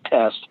cram for the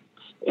test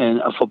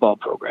in a football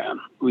program.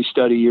 We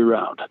study year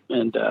round,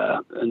 and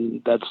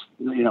that's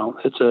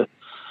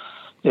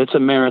it's a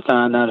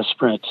marathon, not a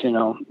sprint.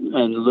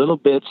 And little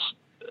bits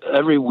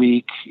every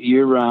week,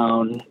 year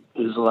round,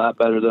 is a lot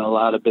better than a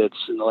lot of bits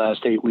in the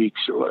last 8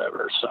 weeks or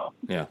whatever. So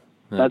yeah.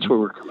 That's where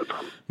we're coming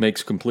from.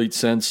 Makes complete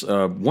sense.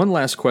 One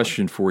last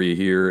question for you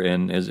here,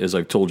 and as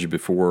I've told you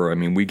before, I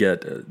mean, we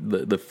get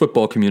the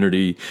football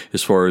community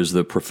as far as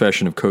the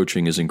profession of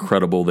coaching is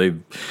incredible.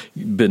 They've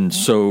been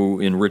so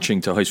enriching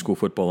to high school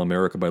football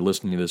America by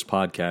listening to this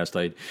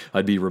podcast.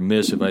 I'd be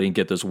remiss if I didn't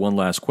get this one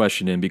last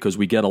question in because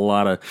we get a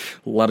lot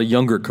of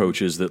younger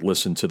coaches that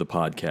listen to the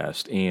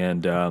podcast,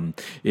 and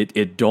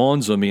it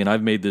dawns on me, and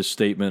I've made this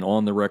statement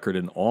on the record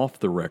and off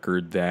the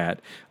record that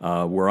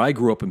where I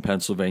grew up in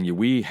Pennsylvania,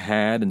 we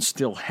had and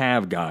still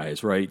have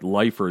guys, right,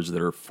 lifers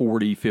that are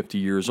 40, 50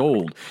 years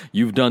old.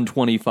 You've done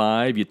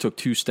 25. You took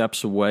 2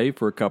 steps away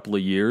for a couple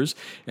of years,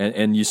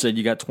 and you said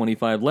you got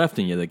 25 left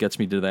in you. That gets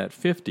me to that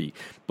 50.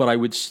 But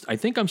I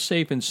think I'm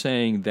safe in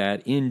saying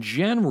that in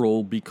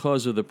general,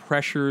 because of the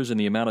pressures and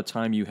the amount of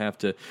time you have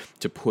to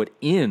put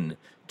in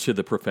to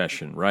the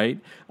profession, right,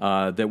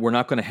 that we're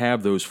not going to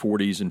have those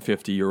 40s and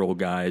 50-year-old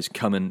guys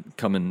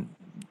coming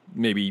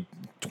maybe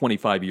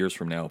 25 years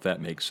from now, if that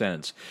makes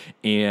sense.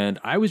 And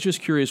I was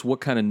just curious what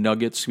kind of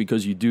nuggets,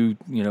 because you do,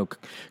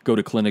 go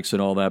to clinics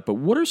and all that, but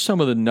what are some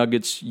of the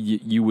nuggets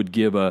you would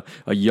give a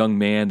young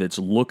man that's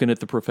looking at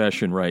the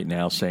profession right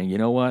now saying, you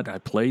know what, I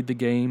played the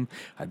game,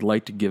 I'd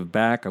like to give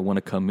back, I want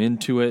to come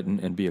into it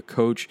and be a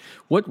coach.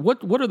 What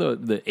are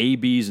the A,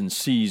 B's, and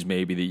C's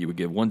maybe that you would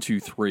give, 1, 2,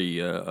 3,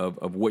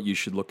 of what you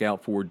should look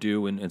out for,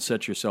 do, and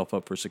set yourself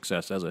up for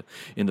success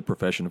in the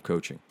profession of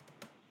coaching?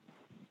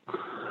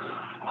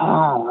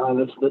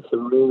 Oh, that's a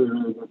really,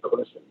 really good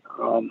question.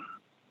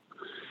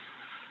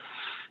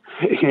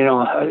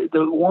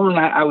 The one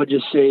I would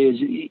just say is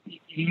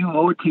you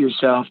owe it to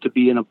yourself to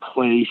be in a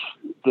place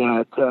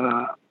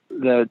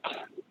that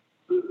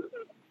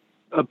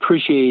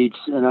appreciates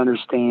and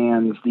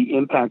understands the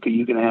impact that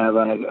you can have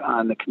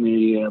on the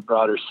community in a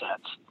broader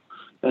sense,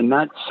 and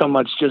not so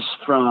much just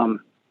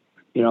from,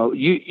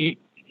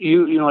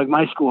 like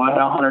my school. I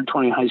had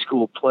 120 high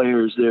school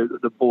players there.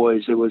 The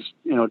boys. It was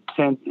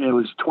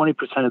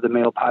 20% of the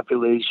male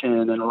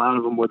population, and a lot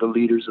of them were the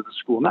leaders of the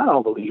school. Not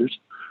all the leaders.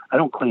 I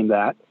don't claim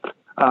that,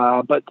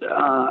 but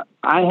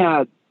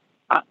I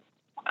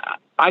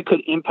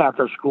could impact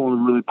our school in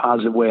a really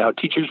positive way. How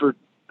teachers were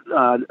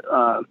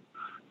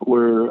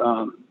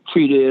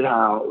treated,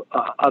 how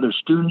other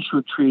students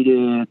were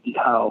treated,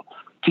 how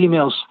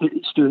female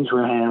students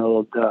were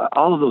handled,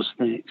 all of those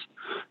things.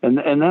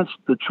 And that's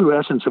the true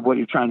essence of what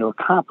you're trying to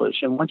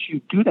accomplish. And once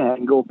you do that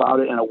and go about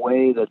it in a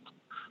way that,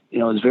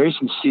 is very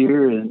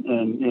sincere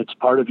and it's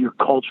part of your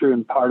culture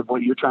and part of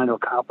what you're trying to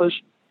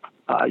accomplish,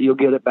 you'll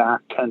get it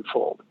back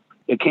tenfold.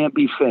 It can't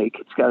be fake.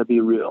 It's got to be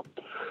real.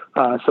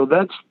 So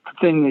that's the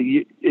thing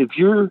that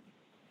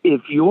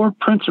if your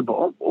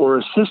principal or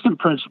assistant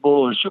principal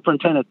or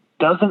superintendent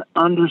doesn't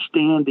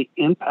understand the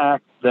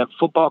impact that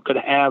football could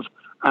have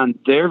on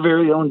their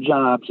very own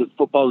jobs if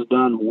football is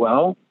done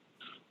well,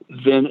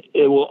 then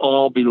it will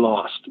all be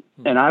lost.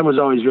 And I was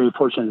always very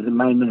fortunate that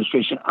my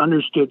administration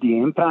understood the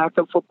impact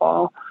of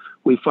football.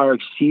 We far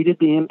exceeded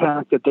the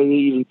impact that they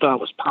even thought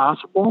was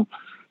possible.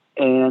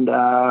 And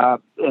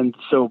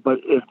so, but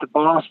if the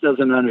boss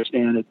doesn't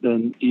understand it,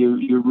 then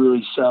you're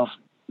really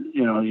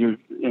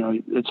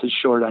it's a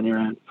short on your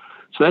end.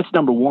 So that's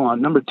number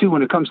one. Number two,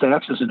 when it comes to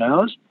X's and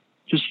O's,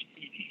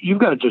 you've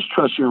got to just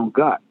trust your own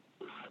gut.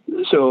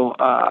 So,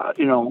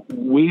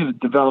 we've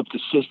developed a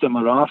system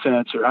of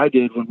offense, or I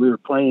did when we were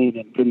playing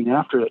and getting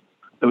after it.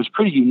 It was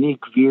pretty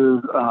unique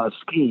veer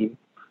scheme.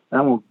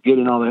 I won't get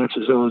in all the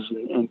X's, O's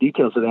and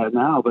details of that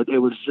now, but it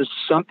was just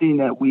something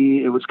that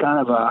it was kind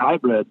of a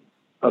hybrid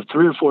of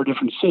 3 or 4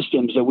 different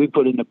systems that we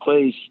put into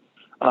place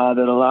that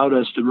allowed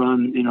us to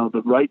run,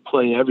 the right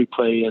play every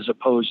play, as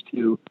opposed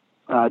to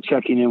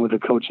checking in with the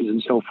coaches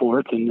and so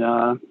forth. And,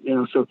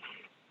 so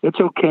it's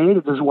okay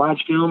to just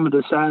watch film and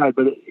decide,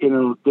 but,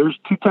 there's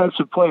 2 types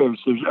of players.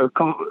 There's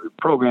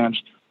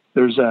programs.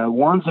 There's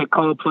ones that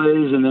call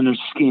plays, and then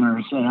there's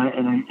schemers.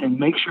 And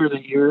make sure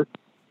that you're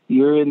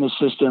in the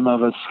system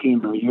of a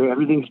schemer.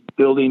 Everything's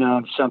building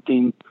on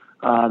something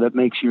that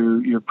makes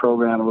your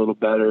program a little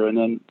better. And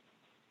then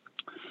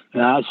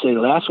I'd say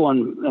the last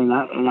one, and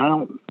I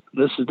don't,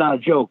 this is not a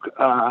joke,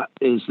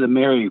 is the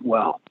marry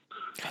well.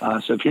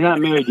 So if you're not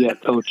married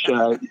yet, Coach,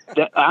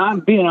 I'm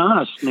being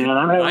honest, man.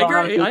 I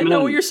agree. I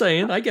know what you're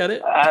saying. I get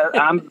it.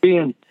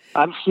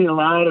 I've seen a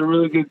lot of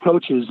really good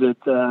coaches that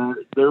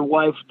their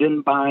wife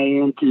didn't buy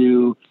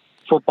into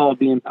football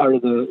being part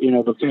of the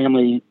the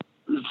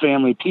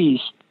family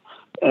piece,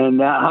 and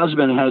that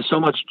husband has so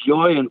much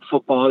joy in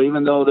football,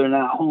 even though they're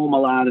not home a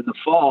lot in the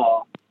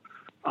fall.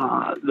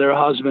 Their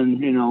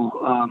husband,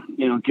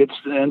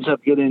 ends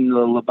up getting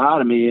the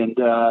lobotomy, and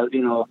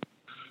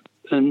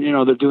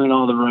they're doing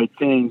all the right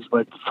things.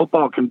 But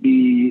football can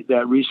be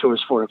that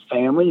resource for a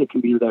family. It can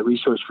be that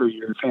resource for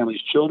your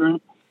family's children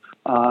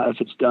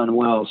if it's done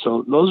well.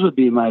 So those would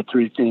be my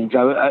 3 things.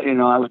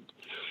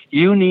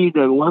 You need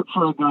to look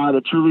for a guy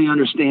that truly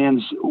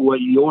understands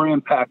what your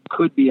impact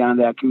could be on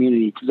that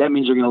community, because that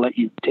means they're going to let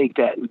you take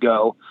that and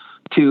go.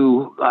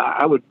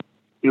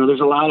 There's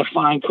a lot of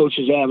fine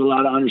coaches that have a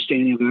lot of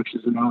understanding of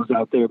X's and O's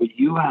out there, but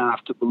you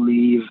have to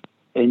believe,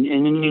 and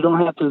you don't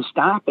have to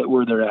stop at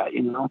where they're at.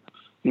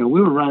 We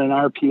were running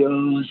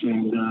RPOs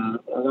and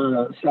a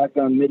lot of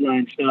shotgun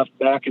midline stuff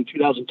back in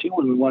 2002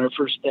 when we won our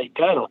first state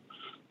title.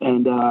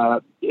 And,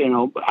 I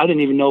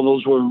didn't even know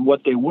those were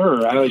what they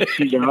were. I always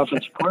teased our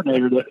offensive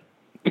coordinator that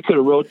we could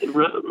have wrote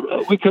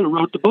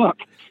the book.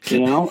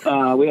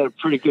 We had a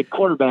pretty good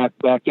quarterback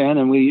back then,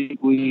 and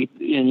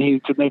he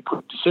could make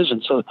quick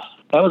decisions. So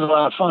that was a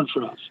lot of fun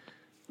for us.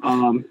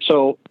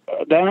 So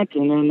that,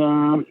 and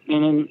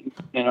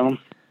then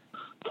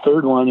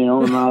third one,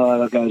 not a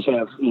lot of guys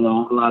have, a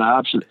lot of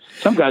options.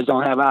 Some guys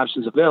don't have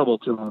options available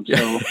to them.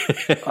 So,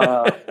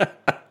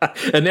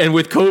 and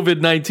with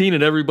COVID-19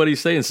 and everybody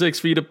staying 6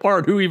 feet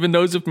apart, who even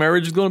knows if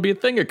marriage is going to be a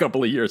thing a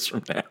couple of years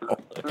from now?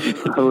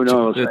 Who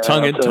knows?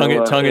 Tongue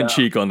in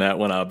cheek on that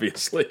one,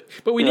 obviously.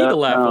 But we need to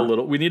laugh a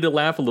little. We need to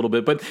laugh a little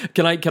bit. But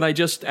can I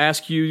just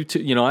ask you to?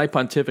 I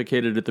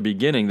pontificated at the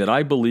beginning that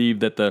I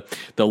believe that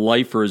the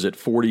lifers at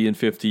 40 and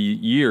 50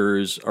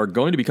 years are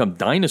going to become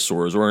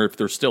dinosaurs, or if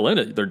they're still in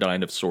it, they're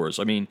dinosaurs.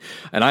 I mean,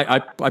 and I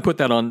put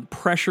that on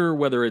pressure,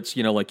 whether it's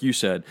like you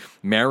said,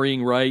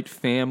 marrying right,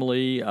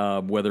 family,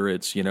 whether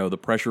it's the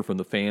pressure from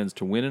the fans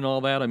to win and all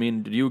that. I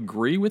mean, do you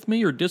agree with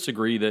me or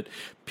disagree that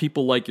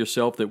people like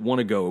yourself that want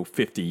to go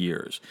 50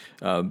 years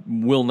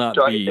will not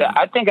be?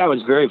 I think I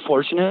was very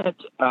fortunate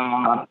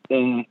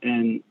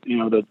in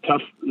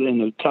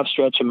the tough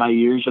stretch of my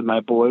years with my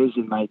boys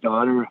and my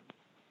daughter.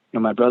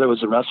 my brother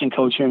was a wrestling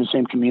coach here in the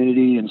same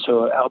community, and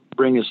so it helped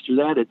bring us through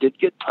that. It did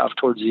get tough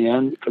towards the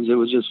end because it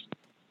was just,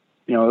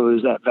 it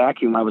was that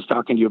vacuum I was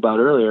talking to you about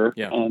earlier.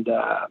 Yeah. And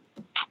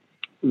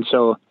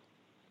so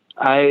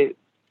I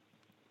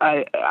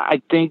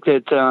think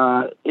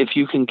that if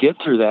you can get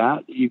through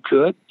that, you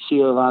could see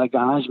a lot of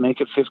guys make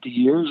it 50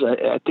 years.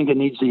 I think it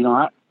needs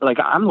to,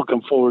 I'm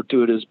looking forward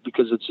to it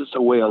because it's just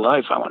a way of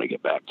life I want to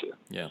get back to.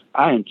 Yeah.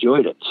 I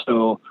enjoyed it.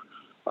 So,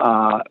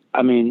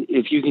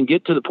 if you can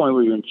get to the point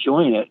where you're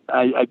enjoying it,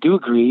 I do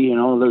agree.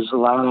 There's a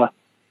lot of,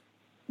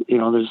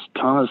 there's a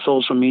ton of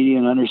social media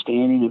and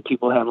understanding, and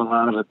people have a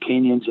lot of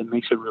opinions. It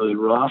makes it really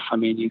rough.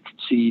 You can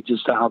see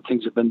just how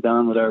things have been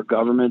done with our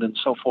government and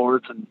so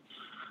forth. And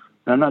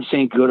I'm not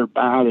saying good or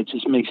bad. It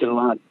just makes it a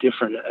lot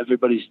different.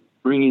 Everybody's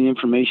bringing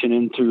information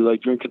in through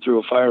like drinking through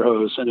a fire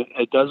hose, and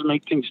it does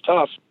make things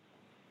tough.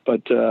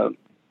 But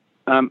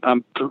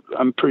I'm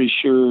pretty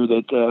sure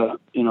that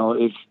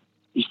if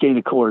you stay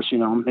the course,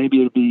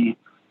 maybe it'd be,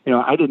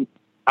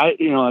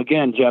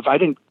 again, Jeff,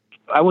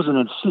 I wasn't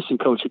an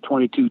assistant coach at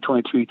 22,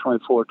 23,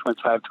 24,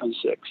 25,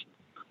 26.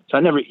 So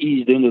I never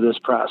eased into this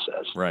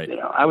process. Right.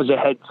 I was a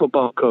head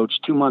football coach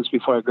 2 months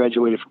before I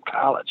graduated from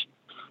college.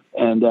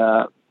 And,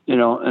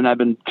 and I've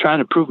been trying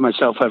to prove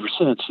myself ever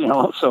since,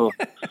 so,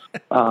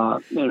 and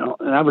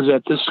I was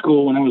at this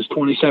school when I was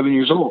 27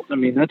 years old.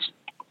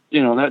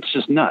 That's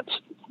just nuts.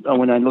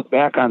 When I look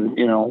back on,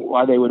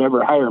 why they would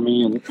ever hire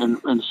me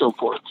and so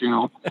forth,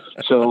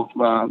 So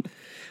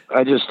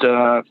I just,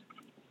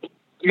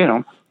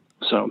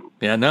 so.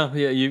 Yeah, no,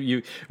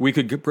 yeah, we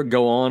could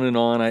go on and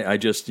on. I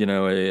just,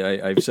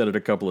 I've said it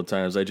a couple of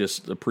times. I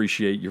just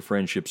appreciate your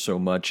friendship so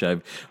much.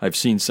 I've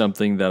seen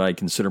something that I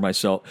consider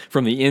myself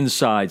from the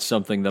inside,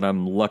 something that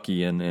I'm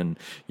lucky in. And,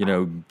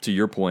 to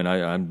your point,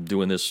 I'm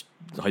doing this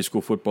High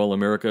School Football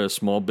America,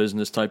 small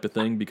business type of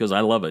thing, because I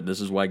love it. This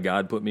is why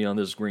God put me on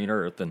this green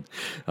earth. And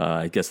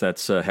I guess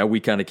that's how we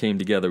kind of came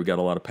together. We got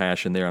a lot of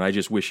passion there. And I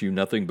just wish you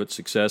nothing but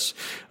success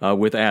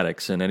with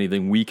Addicts, and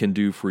anything we can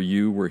do for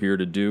you, we're here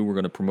to do. We're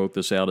going to promote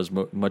this out as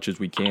much as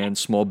we can.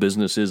 Small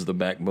business is the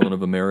backbone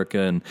of America.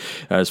 And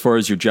as far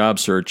as your job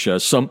search,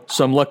 some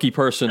lucky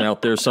person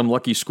out there, some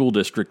lucky school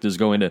district is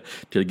going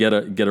to get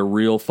a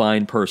real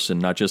fine person,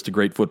 not just a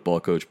great football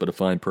coach, but a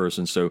fine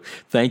person. So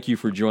thank you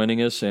for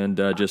joining us. And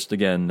just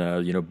again,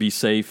 be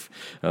safe,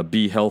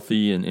 be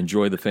healthy, and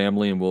enjoy the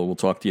family, and we'll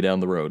talk to you down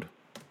the road.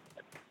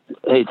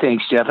 Hey,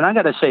 thanks, Jeff. And I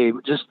got to say,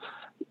 just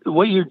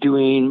what you're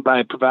doing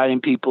by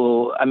providing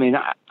people,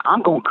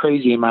 I'm going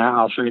crazy in my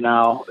house right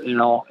now,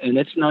 and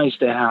it's nice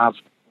to have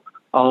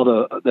all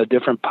the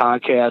different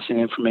podcasts and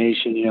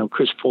information.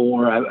 Chris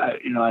Fuller,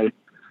 I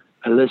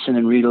listen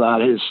and read a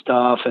lot of his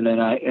stuff, and then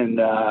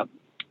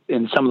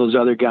and some of those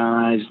other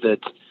guys that.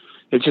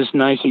 It's just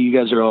nice that you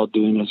guys are all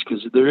doing this,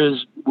 because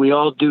we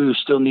all do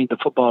still need the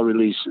football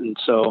release. And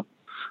so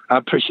I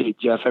appreciate,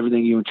 Jeff,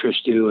 everything you and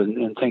Trish do,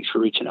 and thanks for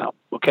reaching out.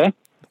 Okay?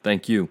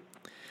 Thank you.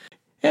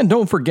 And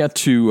don't forget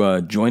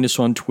to join us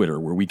on Twitter,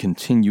 where we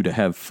continue to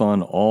have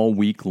fun all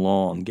week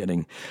long,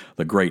 getting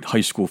the great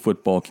high school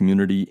football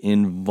community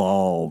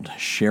involved,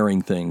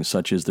 sharing things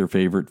such as their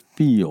favorite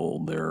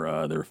field,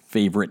 their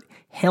favorite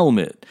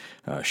helmet,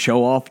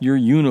 show off your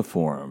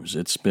uniforms.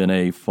 It's been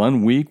a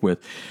fun week with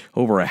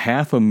over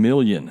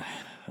 500,000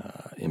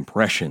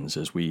 impressions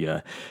as we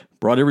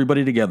brought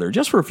everybody together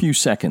just for a few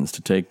seconds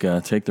to take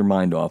their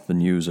mind off the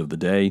news of the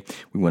day.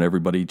 We want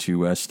everybody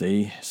to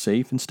stay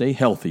safe and stay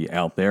healthy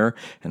out there,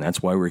 and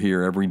that's why we're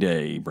here every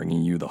day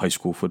bringing you the High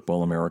School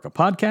Football America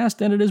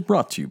podcast, and it is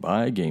brought to you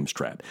by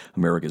GameStrat,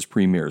 America's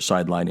premier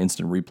sideline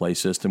instant replay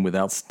system with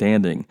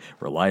outstanding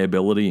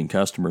reliability and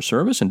customer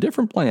service and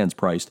different plans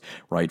priced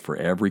right for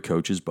every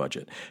coach's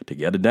budget. To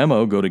get a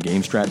demo, go to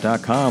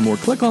GameStrat.com or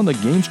click on the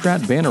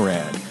GameStrat banner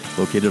ad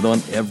located on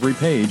every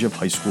page of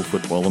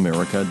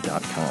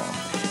HighSchoolFootballAmerica.com.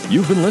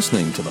 You've been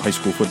listening to the High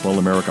School Football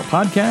America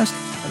podcast,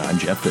 and I'm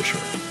Jeff Fisher.